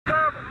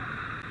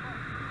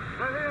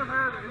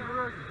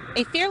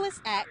A fearless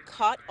act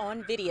caught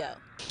on video,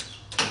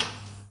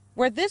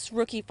 where this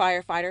rookie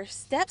firefighter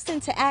steps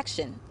into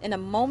action in a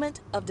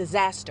moment of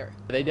disaster.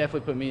 They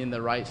definitely put me in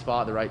the right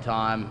spot at the right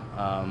time,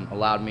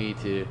 allowed me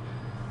to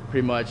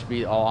pretty much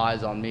be all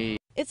eyes on me.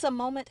 It's a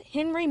moment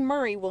Henry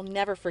Murray will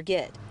never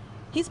forget.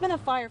 He's been a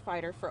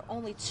firefighter for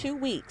only 2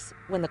 weeks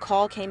when the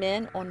call came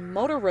in on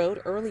Motor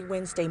Road early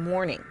Wednesday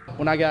morning.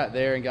 When I got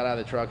there and got out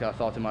of the truck, I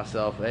thought to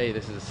myself, hey,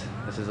 this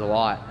is a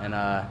lot.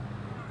 And,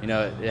 you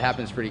know, it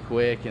happens pretty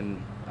quick,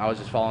 and I was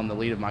just following the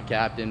lead of my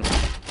captain.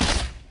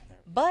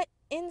 But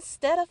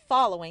instead of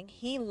following,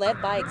 he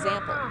led by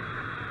example,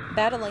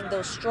 battling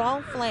those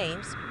strong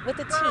flames with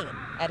a team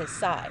at his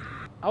side.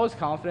 I was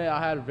confident.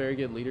 I had very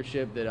good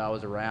leadership that I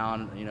was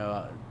around. You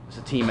know, it's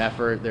a team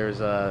effort.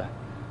 There's a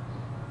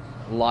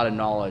lot of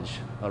knowledge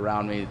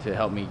around me to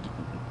help me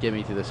get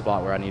me to the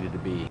spot where I needed to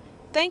be.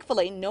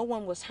 Thankfully, no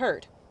one was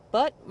hurt,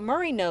 but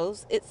Murray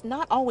knows it's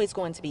not always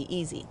going to be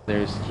easy.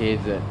 There's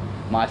kids that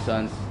my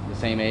son's the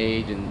same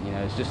age, and you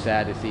know, it's just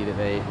sad to see that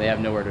they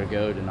have nowhere to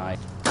go tonight.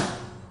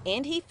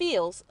 And he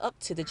feels up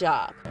to the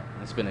job.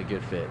 It's been a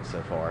good fit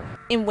so far.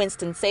 In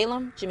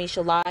Winston-Salem,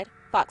 Jamisha Lyde,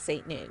 Fox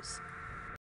 8 News.